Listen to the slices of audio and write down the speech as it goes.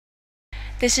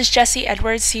This is Jesse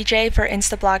Edwards, CJ for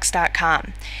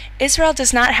Instablogs.com. Israel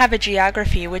does not have a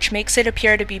geography which makes it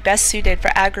appear to be best suited for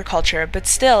agriculture, but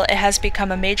still it has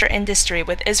become a major industry,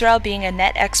 with Israel being a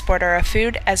net exporter of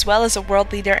food as well as a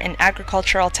world leader in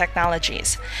agricultural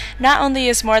technologies. Not only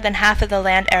is more than half of the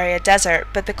land area desert,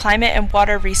 but the climate and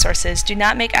water resources do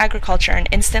not make agriculture an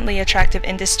instantly attractive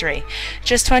industry.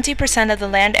 Just 20% of the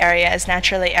land area is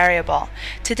naturally arable.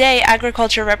 Today,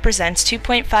 agriculture represents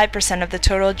 2.5% of the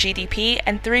total GDP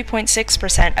and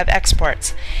 3.6% of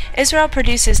exports. Israel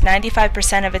produces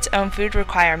 95% of its own food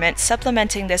requirements,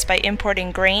 supplementing this by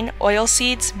importing grain,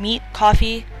 oilseeds, meat,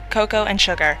 coffee, cocoa, and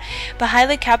sugar. But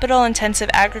highly capital-intensive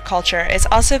agriculture is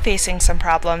also facing some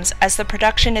problems, as the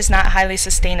production is not highly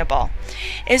sustainable.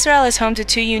 Israel is home to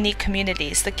two unique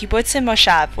communities, the Kibbutz and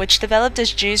Moshav, which developed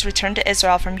as Jews returned to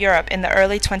Israel from Europe in the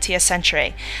early 20th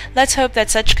century. Let's hope that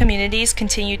such communities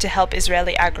continue to help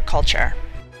Israeli agriculture.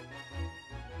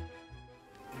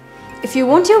 If you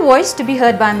want your voice to be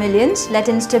heard by millions, let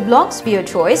Instablogs be your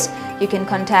choice. You can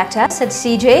contact us at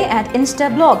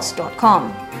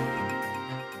cj@instablogs.com.